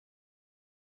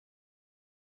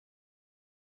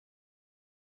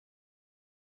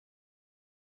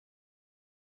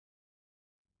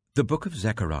The Book of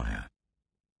Zechariah.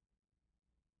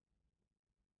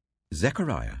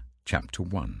 Zechariah, chapter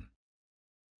 1.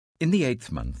 In the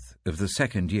 8th month of the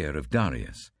 2nd year of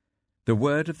Darius, the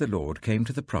word of the Lord came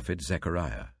to the prophet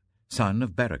Zechariah, son of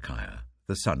Berechiah,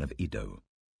 the son of Iddo.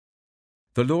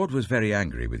 The Lord was very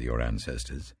angry with your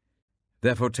ancestors.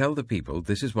 Therefore tell the people,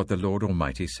 this is what the Lord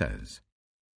Almighty says.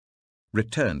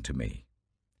 Return to me,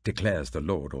 declares the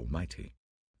Lord Almighty,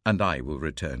 and I will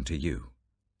return to you,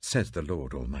 says the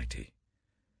Lord Almighty.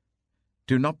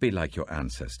 Do not be like your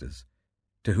ancestors,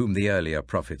 to whom the earlier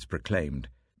prophets proclaimed,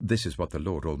 this is what the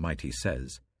Lord Almighty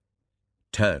says.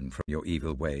 Turn from your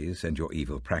evil ways and your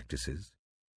evil practices.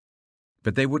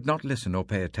 But they would not listen or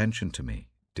pay attention to me,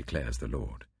 declares the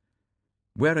Lord.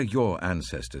 Where are your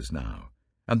ancestors now?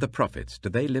 And the prophets, do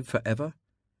they live forever?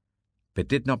 But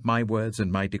did not my words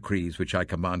and my decrees, which I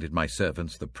commanded my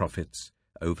servants, the prophets,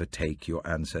 overtake your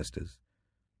ancestors?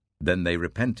 Then they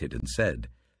repented and said,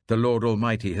 the Lord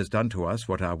Almighty has done to us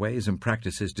what our ways and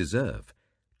practices deserve,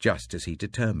 just as he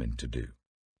determined to do.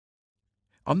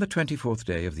 On the 24th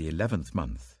day of the 11th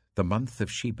month, the month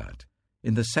of Shebat,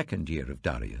 in the 2nd year of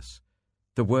Darius,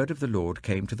 the word of the Lord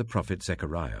came to the prophet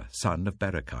Zechariah, son of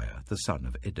Berechiah, the son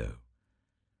of Iddo.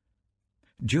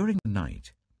 During the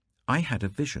night I had a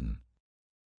vision,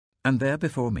 and there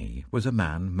before me was a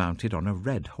man mounted on a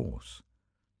red horse.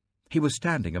 He was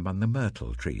standing among the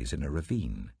myrtle trees in a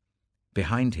ravine.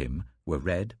 Behind him were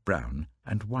red, brown,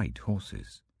 and white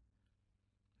horses.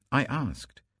 I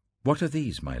asked, What are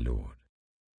these, my lord?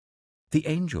 The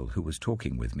angel who was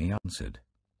talking with me answered,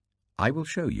 I will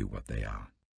show you what they are.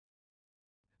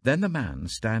 Then the man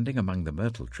standing among the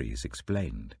myrtle trees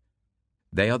explained,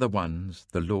 They are the ones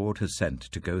the Lord has sent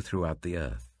to go throughout the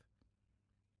earth.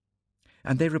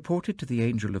 And they reported to the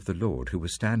angel of the Lord who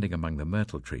was standing among the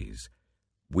myrtle trees,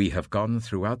 We have gone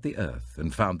throughout the earth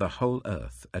and found the whole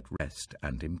earth at rest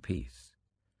and in peace.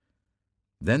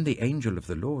 Then the angel of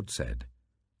the Lord said,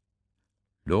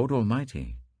 Lord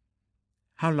Almighty,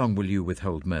 how long will you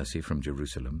withhold mercy from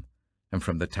Jerusalem and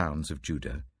from the towns of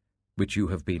Judah, which you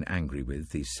have been angry with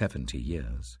these 70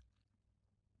 years?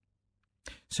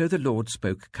 So the Lord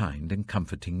spoke kind and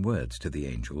comforting words to the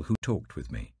angel who talked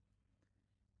with me.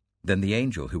 Then the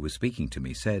angel who was speaking to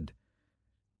me said,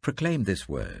 Proclaim this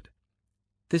word.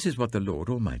 This is what the Lord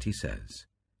Almighty says.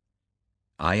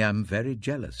 I am very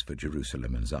jealous for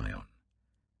Jerusalem and Zion,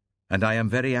 and I am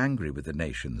very angry with the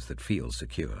nations that feel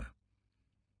secure.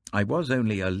 I was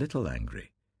only a little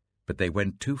angry, but they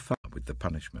went too far with the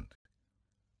punishment.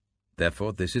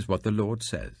 Therefore this is what the Lord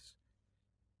says.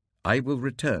 I will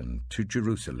return to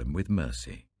Jerusalem with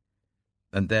mercy,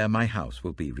 and there my house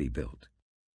will be rebuilt,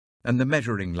 and the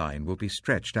measuring line will be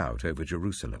stretched out over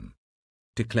Jerusalem,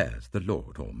 declares the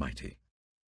Lord Almighty.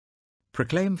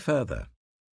 Proclaim further,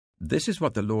 this is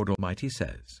what the Lord Almighty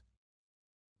says.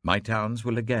 My towns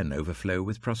will again overflow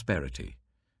with prosperity,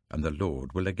 and the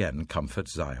Lord will again comfort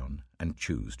Zion and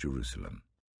choose Jerusalem.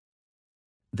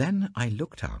 Then I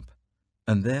looked up,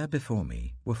 and there before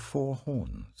me were 4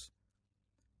 horns.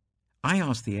 I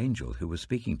asked the angel who was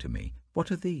speaking to me, What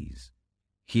are these?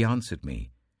 He answered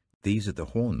me, These are the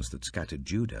horns that scattered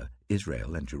Judah,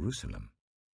 Israel, and Jerusalem.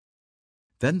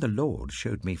 Then the Lord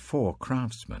showed me 4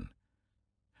 craftsmen.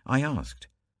 I asked,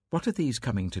 What are these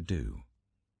coming to do?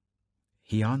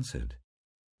 He answered,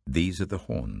 These are the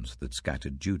horns that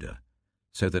scattered Judah,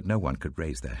 so that no one could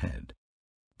raise their head.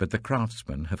 But the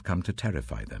craftsmen have come to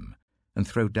terrify them, and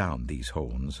throw down these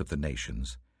horns of the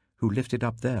nations, who lifted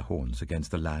up their horns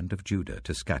against the land of Judah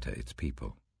to scatter its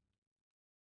people.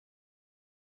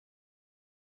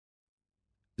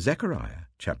 Zechariah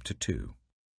chapter 2.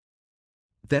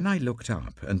 Then I looked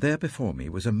up, and there before me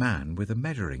was a man with a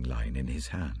measuring line in his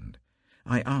hand.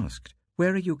 I asked,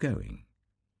 Where are you going?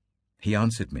 He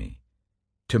answered me,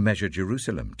 To measure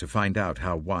Jerusalem, to find out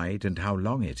how wide and how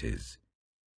long it is.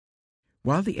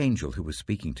 While the angel who was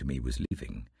speaking to me was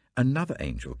leaving, another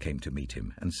angel came to meet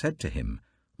him and said to him,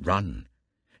 Run,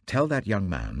 tell that young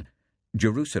man,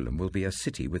 Jerusalem will be a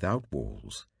city without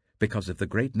walls, because of the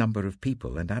great number of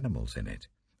people and animals in it.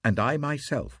 And I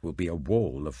myself will be a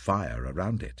wall of fire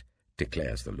around it,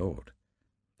 declares the Lord,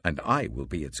 and I will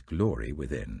be its glory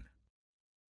within.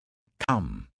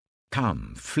 Come,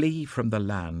 come, flee from the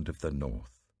land of the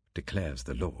north, declares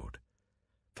the Lord,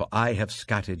 for I have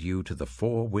scattered you to the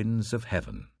 4 winds of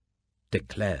heaven,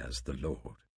 declares the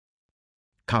Lord.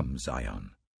 Come,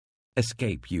 Zion,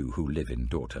 escape you who live in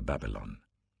daughter Babylon.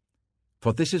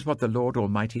 For this is what the Lord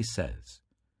Almighty says.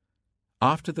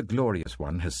 After the glorious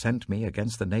one has sent me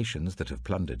against the nations that have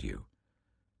plundered you,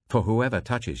 for whoever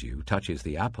touches you touches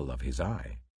the apple of his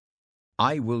eye,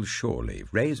 I will surely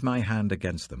raise my hand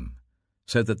against them,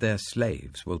 so that their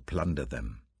slaves will plunder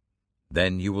them.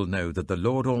 Then you will know that the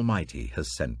Lord Almighty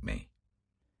has sent me.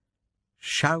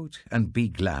 Shout and be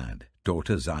glad,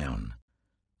 daughter Zion,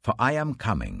 for I am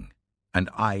coming, and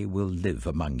I will live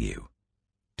among you,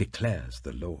 declares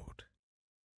the Lord.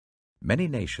 Many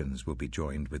nations will be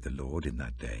joined with the Lord in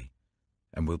that day,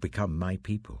 and will become my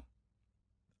people.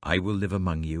 I will live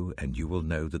among you, and you will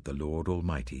know that the Lord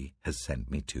Almighty has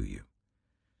sent me to you.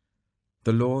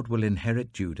 The Lord will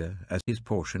inherit Judah as his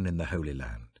portion in the Holy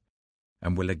Land,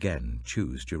 and will again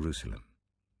choose Jerusalem.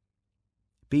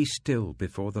 Be still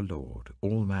before the Lord,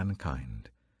 all mankind,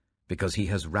 because he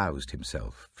has roused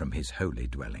himself from his holy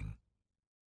dwelling.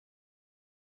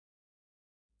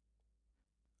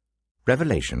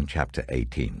 Revelation chapter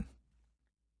 18.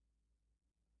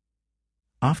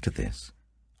 After this,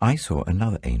 I saw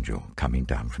another angel coming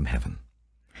down from heaven.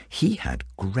 He had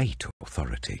great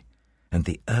authority, and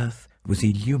the earth was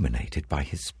illuminated by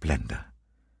his splendor.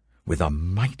 With a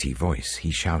mighty voice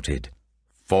he shouted,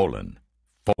 "Fallen,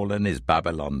 fallen is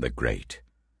Babylon the Great.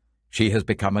 She has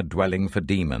become a dwelling for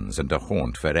demons and a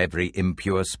haunt for every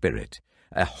impure spirit,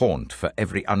 a haunt for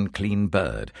every unclean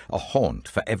bird, a haunt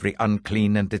for every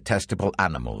unclean and detestable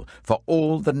animal, for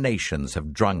all the nations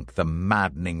have drunk the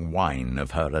maddening wine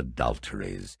of her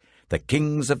adulteries. The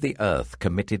kings of the earth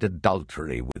committed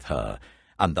adultery with her,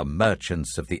 and the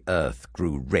merchants of the earth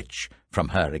grew rich from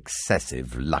her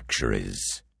excessive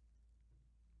luxuries."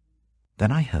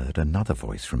 Then I heard another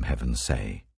voice from heaven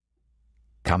say,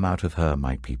 "Come out of her,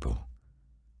 my people,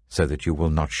 so that you will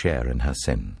not share in her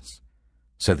sins,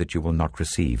 so that you will not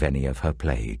receive any of her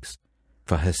plagues,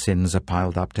 for her sins are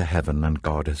piled up to heaven, and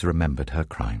God has remembered her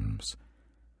crimes.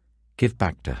 Give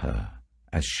back to her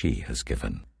as she has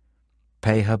given.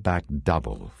 Pay her back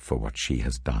double for what she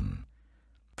has done.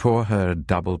 Pour her a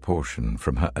double portion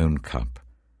from her own cup.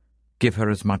 Give her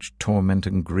as much torment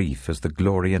and grief as the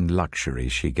glory and luxury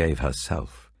she gave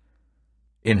herself.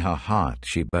 In her heart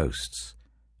she boasts,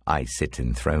 'I sit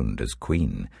enthroned as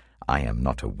queen. I am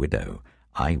not a widow.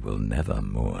 I will never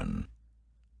mourn.'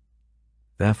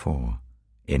 Therefore,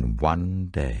 in one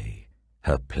day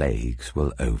her plagues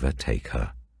will overtake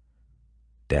her: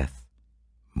 death,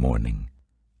 mourning,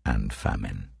 and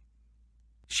famine.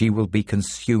 She will be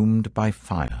consumed by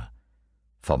fire,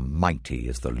 for mighty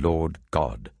is the Lord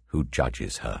God who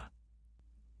judges her.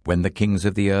 When the kings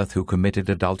of the earth who committed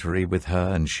adultery with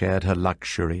her and shared her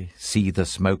luxury see the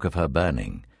smoke of her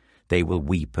burning, they will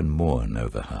weep and mourn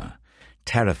over her.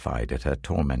 Terrified at her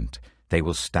torment, they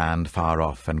will stand far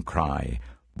off and cry,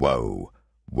 'Woe,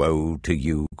 woe to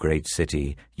you, great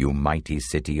city, you mighty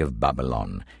city of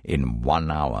Babylon! In 1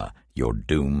 hour your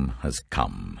doom has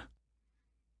come.'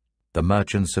 The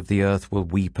merchants of the earth will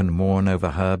weep and mourn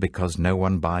over her because no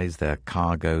one buys their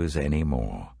cargoes any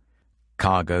more.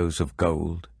 Cargoes of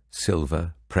gold,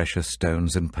 silver, precious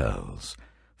stones and pearls,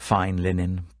 fine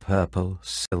linen, purple,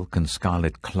 silk and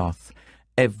scarlet cloth,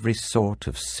 every sort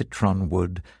of citron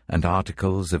wood, and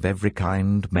articles of every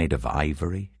kind made of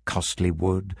ivory, costly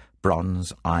wood,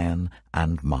 bronze, iron,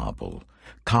 and marble,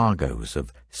 cargoes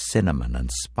of cinnamon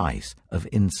and spice, of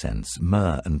incense,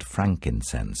 myrrh and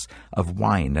frankincense, of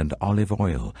wine and olive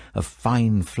oil, of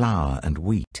fine flour and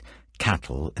wheat,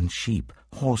 cattle and sheep,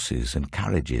 horses and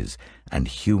carriages, and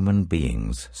human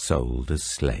beings sold as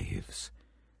slaves.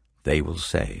 They will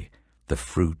say, 'The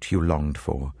fruit you longed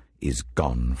for is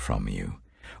gone from you.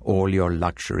 All your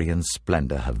luxury and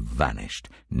splendor have vanished,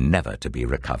 never to be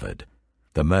recovered.'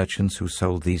 The merchants who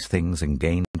sold these things and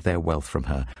gained their wealth from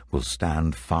her will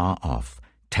stand far off,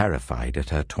 terrified at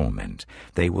her torment.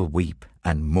 They will weep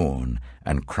and mourn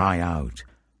and cry out,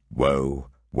 'Woe,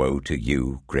 woe to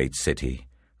you, great city,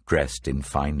 dressed in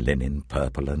fine linen,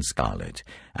 purple and scarlet,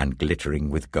 and glittering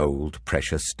with gold,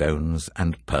 precious stones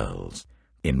and pearls.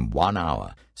 In 1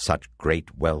 hour such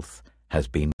great wealth has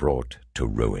been brought to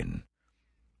ruin.'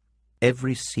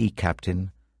 Every sea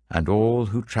captain and all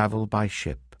who travel by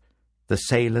ship, the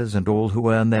sailors and all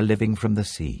who earn their living from the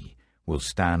sea, will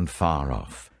stand far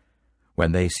off.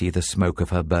 When they see the smoke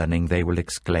of her burning, they will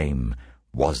exclaim,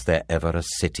 'Was there ever a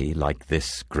city like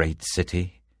this great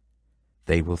city?'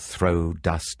 They will throw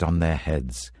dust on their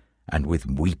heads, and with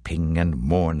weeping and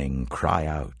mourning cry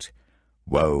out,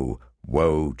 'Woe,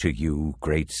 woe to you,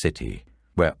 great city,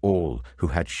 where all who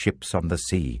had ships on the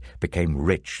sea became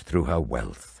rich through her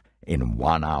wealth. In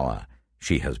 1 hour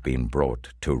she has been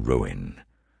brought to ruin.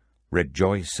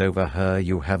 Rejoice over her,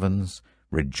 you heavens,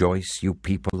 rejoice, you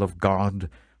people of God,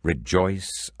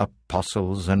 rejoice,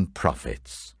 apostles and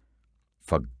prophets,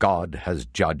 for God has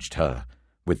judged her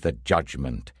with the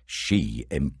judgment she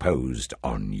imposed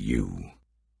on you."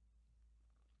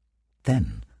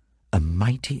 Then a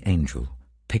mighty angel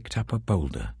picked up a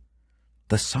boulder,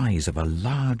 the size of a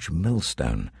large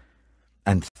millstone,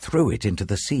 and threw it into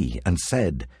the sea, and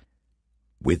said,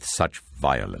 "With such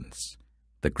violence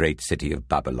the great city of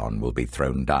Babylon will be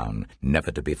thrown down,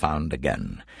 never to be found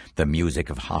again. The music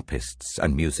of harpists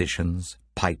and musicians,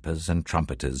 pipers and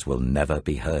trumpeters will never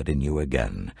be heard in you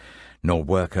again, nor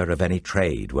worker of any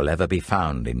trade will ever be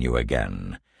found in you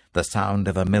again. The sound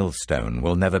of a millstone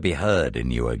will never be heard in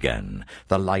you again.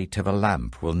 The light of a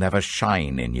lamp will never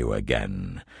shine in you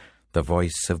again. The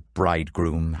voice of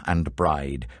bridegroom and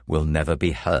bride will never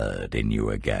be heard in you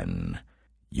again.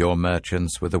 Your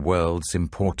merchants were the world's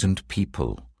important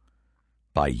people.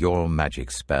 By your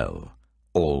magic spell,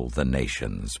 all the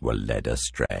nations were led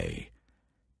astray.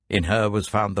 In her was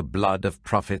found the blood of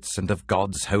prophets and of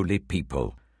God's holy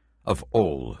people, of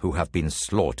all who have been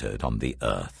slaughtered on the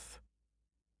earth."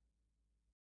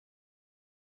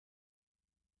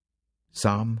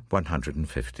 Psalm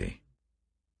 150.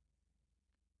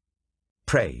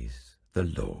 Praise the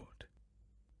Lord.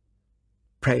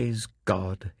 Praise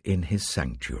God in his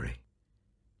sanctuary.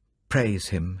 Praise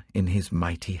him in his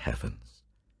mighty heavens.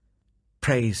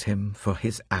 Praise him for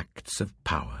his acts of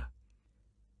power.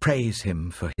 Praise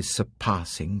him for his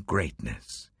surpassing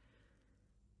greatness.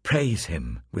 Praise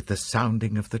him with the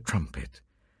sounding of the trumpet.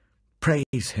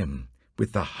 Praise him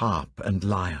with the harp and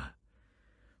lyre.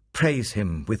 Praise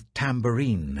him with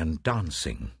tambourine and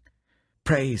dancing.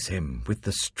 Praise him with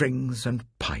the strings and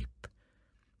pipe.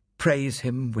 Praise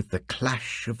him with the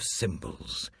clash of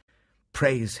cymbals.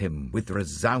 Praise him with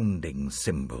resounding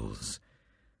cymbals.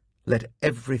 Let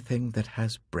everything that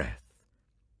has breath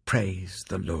praise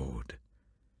the Lord.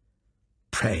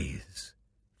 Praise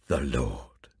the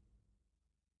Lord.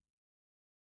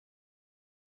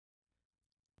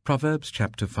 Proverbs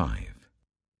chapter 5.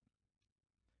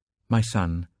 My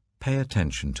son, pay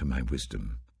attention to my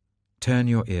wisdom. Turn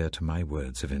your ear to my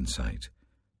words of insight,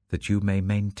 that you may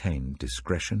maintain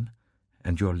discretion,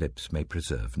 and your lips may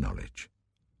preserve knowledge.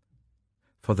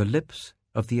 For the lips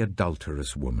of the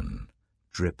adulterous woman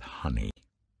drip honey,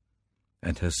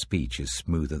 and her speech is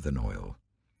smoother than oil.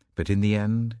 But in the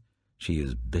end she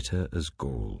is bitter as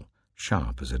gall,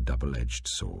 sharp as a double-edged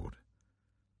sword.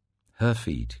 Her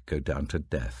feet go down to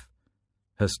death,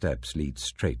 her steps lead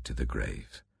straight to the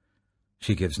grave.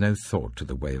 She gives no thought to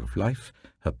the way of life,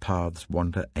 her paths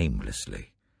wander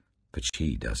aimlessly, but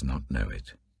she does not know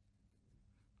it.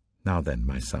 Now then,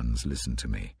 my sons, listen to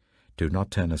me. Do not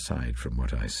turn aside from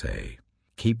what I say.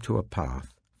 Keep to a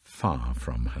path far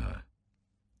from her.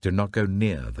 Do not go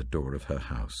near the door of her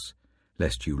house,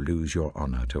 lest you lose your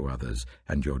honor to others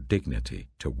and your dignity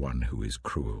to one who is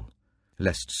cruel,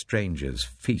 lest strangers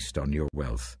feast on your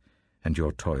wealth and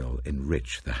your toil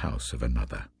enrich the house of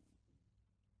another.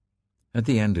 At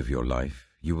the end of your life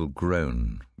you will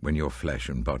groan when your flesh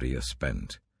and body are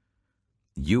spent.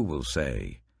 You will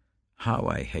say, "How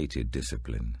I hated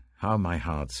discipline, how my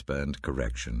heart spurned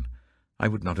correction. I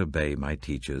would not obey my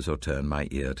teachers or turn my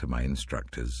ear to my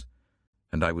instructors,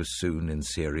 and I was soon in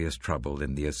serious trouble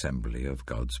in the assembly of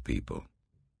God's people."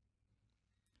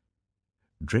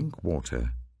 Drink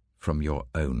water from your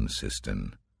own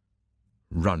cistern,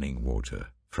 running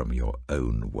water from your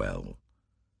own well.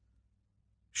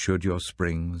 Should your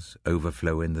springs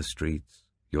overflow in the streets,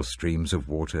 your streams of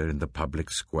water in the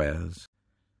public squares,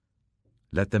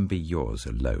 let them be yours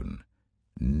alone,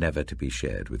 never to be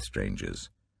shared with strangers.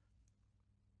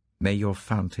 May your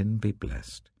fountain be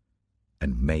blessed,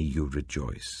 and may you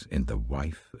rejoice in the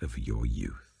wife of your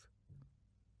youth.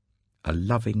 A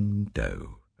loving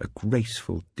doe, a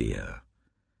graceful deer,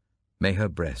 may her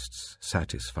breasts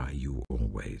satisfy you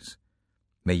always.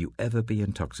 May you ever be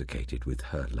intoxicated with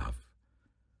her love.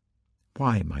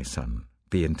 Why, my son,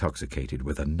 be intoxicated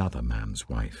with another man's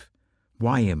wife?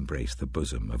 Why embrace the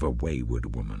bosom of a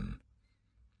wayward woman?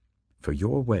 For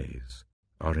your ways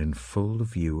are in full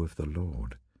view of the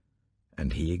Lord,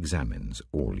 and he examines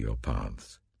all your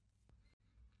paths.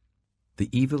 The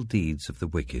evil deeds of the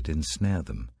wicked ensnare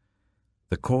them.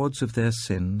 The cords of their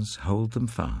sins hold them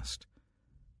fast.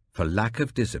 For lack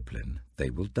of discipline they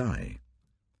will die,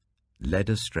 led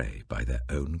astray by their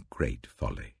own great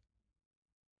folly.